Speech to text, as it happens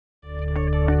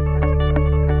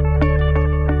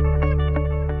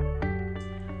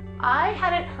I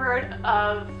hadn't heard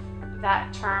of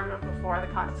that term before the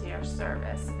concierge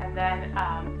service, and then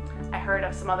I heard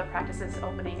of some other practices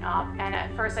opening up, and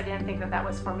at first I didn't think that that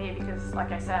was for me because,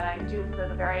 like I said, I do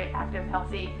live a very active,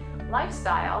 healthy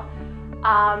lifestyle.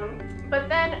 But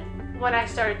then when I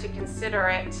started to consider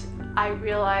it, I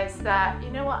realized that, you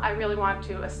know what, I really want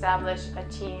to establish a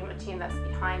team that's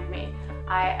behind me.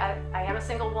 I am a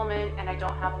single woman, and I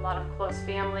don't have a lot of close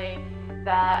family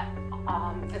that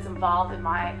is involved in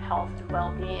my health and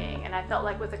well-being. And I felt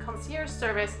like with the concierge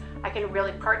service, I can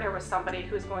really partner with somebody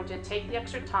who's going to take the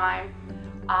extra time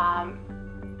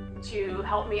to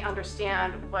help me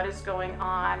understand what is going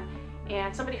on,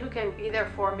 and somebody who can be there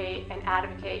for me and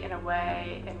advocate in a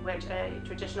way in which a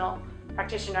traditional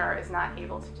practitioner is not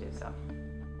able to do so.